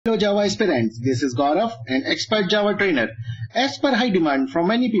Hello Java aspirants, this is Gaurav, an expert Java trainer. As per high demand from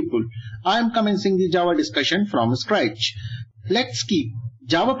many people, I am commencing the Java discussion from scratch. Let's keep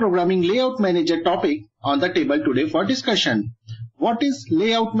Java Programming Layout Manager topic on the table today for discussion. What is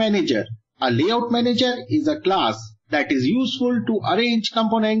Layout Manager? A Layout Manager is a class that is useful to arrange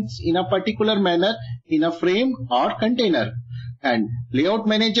components in a particular manner in a frame or container. And Layout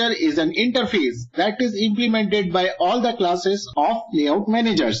Manager is an interface that is implemented by all the classes of Layout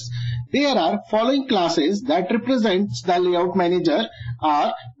Managers. There are following classes that represents the Layout Manager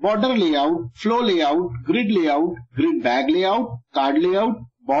are BorderLayout, FlowLayout, GridLayout, GridBagLayout, CardLayout,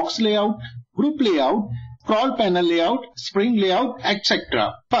 BoxLayout, GroupLayout, Scroll Panel Layout, Spring Layout,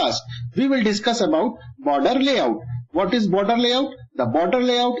 etc. First, we will discuss about border layout. What is border layout? The border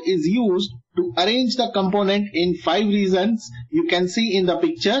layout is used to arrange the component in 5 regions. You can see in the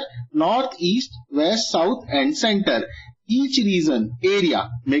picture: north, east, west, south and center. Each region area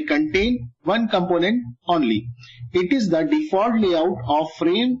may contain one component only. It is the default layout of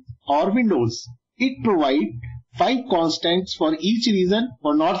frame or windows. It provides 5 constants for each region.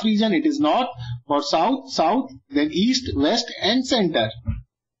 For north region it is north, for south, south, then east, west and center.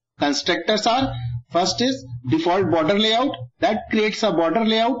 Constructors are: first is default border layout, that creates a border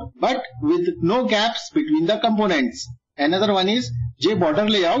layout but with no gaps between the components. Another one is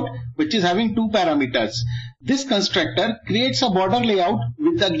GBorderLayout, which is having 2 parameters. This constructor creates a border layout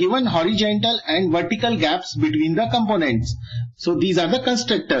with the given horizontal and vertical gaps between the components. So these are the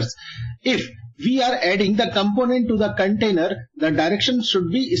constructors. If we are adding the component to the container, the direction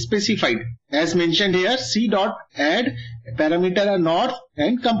should be specified. As mentioned here, c.add parameter north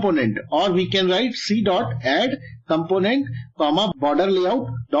and component, or we can write c.add component comma border layout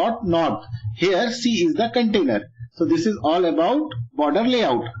dot north. Here C is the container. So this is all about border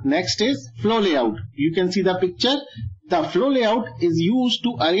layout. Next is flow layout. You can see the picture. The flow layout is used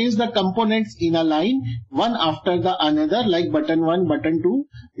to arrange the components in a line one after the another, like button 1, button 2.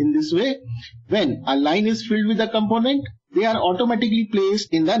 In this way, when a line is filled with the component, they are automatically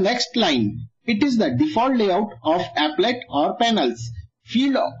placed in the next line. It is the default layout of applet or panels.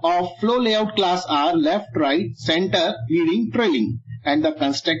 Field of flow layout class are left, right, center, leading, trailing. And the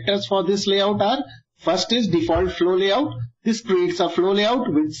constructors for this layout are: first is default flow layout. This creates a flow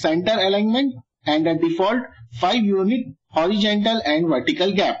layout with center alignment and a default 5-unit horizontal and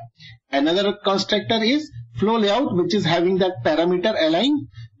vertical gap. Another constructor is flow layout, which is having the parameter align.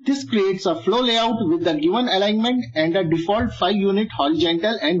 This creates a flow layout with the given alignment and a default 5-unit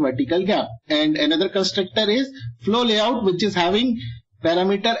horizontal and vertical gap. And another constructor is flow layout, which is having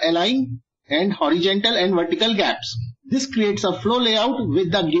parameter align and horizontal and vertical gaps. This creates a flow layout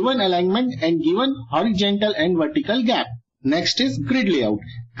with the given alignment and given horizontal and vertical gap. Next is grid layout.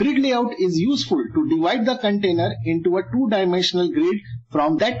 Grid layout is useful to divide the container into a 2-dimensional grid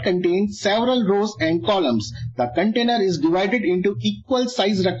from that contains several rows and columns. The container is divided into equal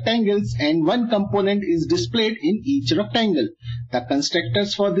size rectangles and one component is displayed in each rectangle. The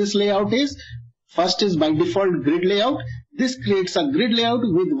constructors for this layout is: first is by default grid layout. This creates a grid layout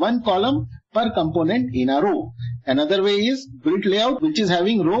with one column per component in a row. Another way is grid layout, which is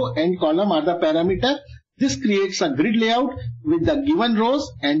having row and column are the parameter. This creates a grid layout with the given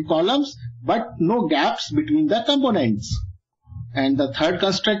rows and columns but no gaps between the components. And the third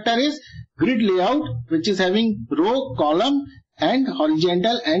constructor is grid layout, which is having row, column and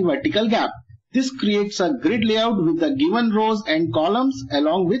horizontal and vertical gap. This creates a grid layout with the given rows and columns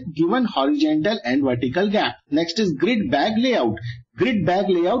along with given horizontal and vertical gap. Next is GridBagLayout.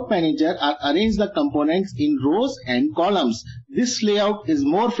 GridBagLayout Manager arrange the components in rows and columns. This layout is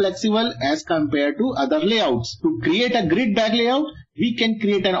more flexible as compared to other layouts. To create a GridBagLayout, we can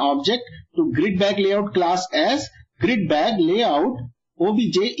create an object to GridBagLayout class as GridBagLayout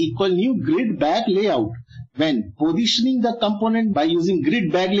obj equal new GridBagLayout. When positioning the component by using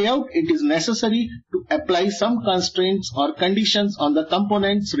GridBagLayout, it is necessary to apply some constraints or conditions on the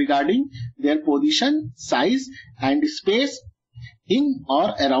components regarding their position, size and space in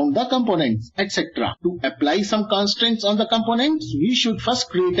or around the components, etc. To apply some constraints on the components, we should first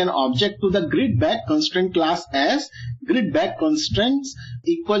create an object to the GridBagConstraint class as GridBagConstraints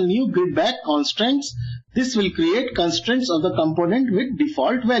equal new GridBagConstraints. This will create constraints of the component with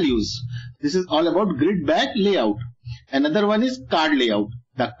default values. This is all about GridBagLayout. Another one is CardLayout.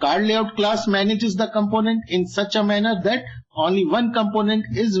 The CardLayout class manages the component in such a manner that only one component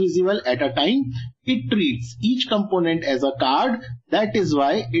is visible at a time. It treats each component as a card. That is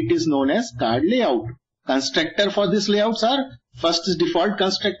why it is known as CardLayout. Constructor for these layouts are: first is default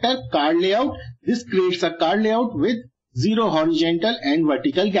constructor CardLayout. This creates a card layout with 0 horizontal and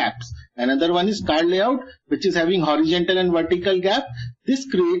vertical gaps. Another one is CardLayout, which is having horizontal and vertical gap. This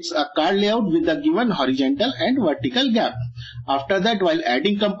creates a CardLayout with a given horizontal and vertical gap. After that, while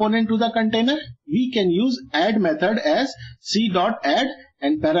adding component to the container, we can use add method as c.add,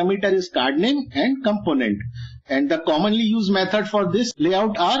 and parameter is card name and component. And the commonly used method for this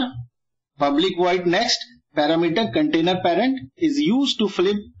layout are public void next, parameter container parent is used to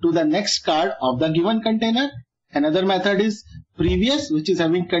flip to the next card of the given container. Another method is previous, which is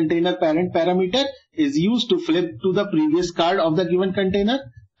having container parent parameter is used to flip to the previous card of the given container.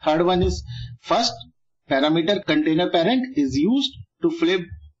 Third one is first, parameter container parent is used to flip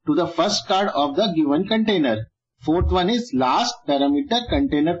to the first card of the given container. Fourth one is last, parameter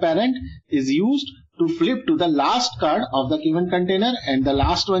container parent is used to flip to the last card of the given container. And the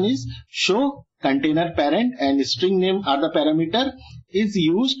last one is show, container parent and string name are the parameter is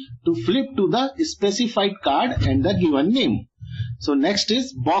used to flip to the specified card and the given name. So next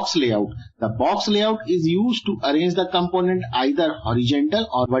is box layout. The box layout is used to arrange the component either horizontal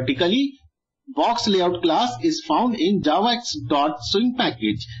or vertically. Box layout class is found in javax.swing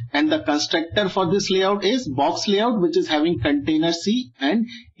package, and the constructor for this layout is box layout, which is having container C and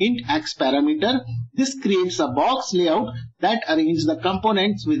int x parameter. This creates a box layout that arranges the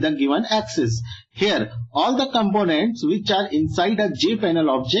components with the given axis. Here, all the components which are inside a JPanel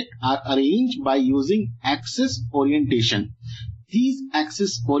object are arranged by using axis orientation. These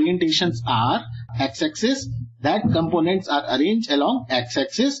axis orientations are x-axis, that components are arranged along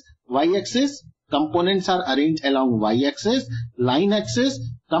x-axis, y-axis, components are arranged along y-axis, line axis,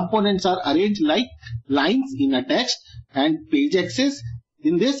 components are arranged like lines in a text, and page axis.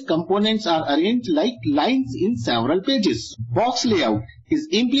 In this, components are arranged like lines in several pages. Box layout is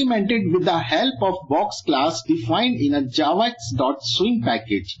implemented with the help of box class defined in a javax.swing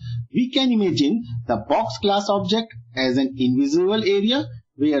package. We can imagine the box class object as an invisible area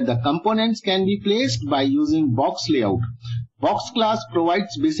where the components can be placed by using box layout. Box class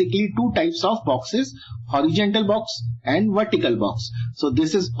provides basically two types of boxes, horizontal box and vertical box. So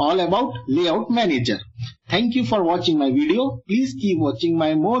this is all about layout manager. Thank you for watching my video. Please keep watching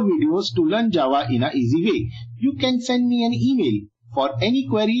my more videos to learn Java in an easy way. You can send me an email for any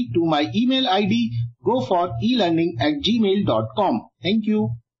query to my email ID goforeelearning@gmail.com. Thank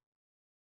you.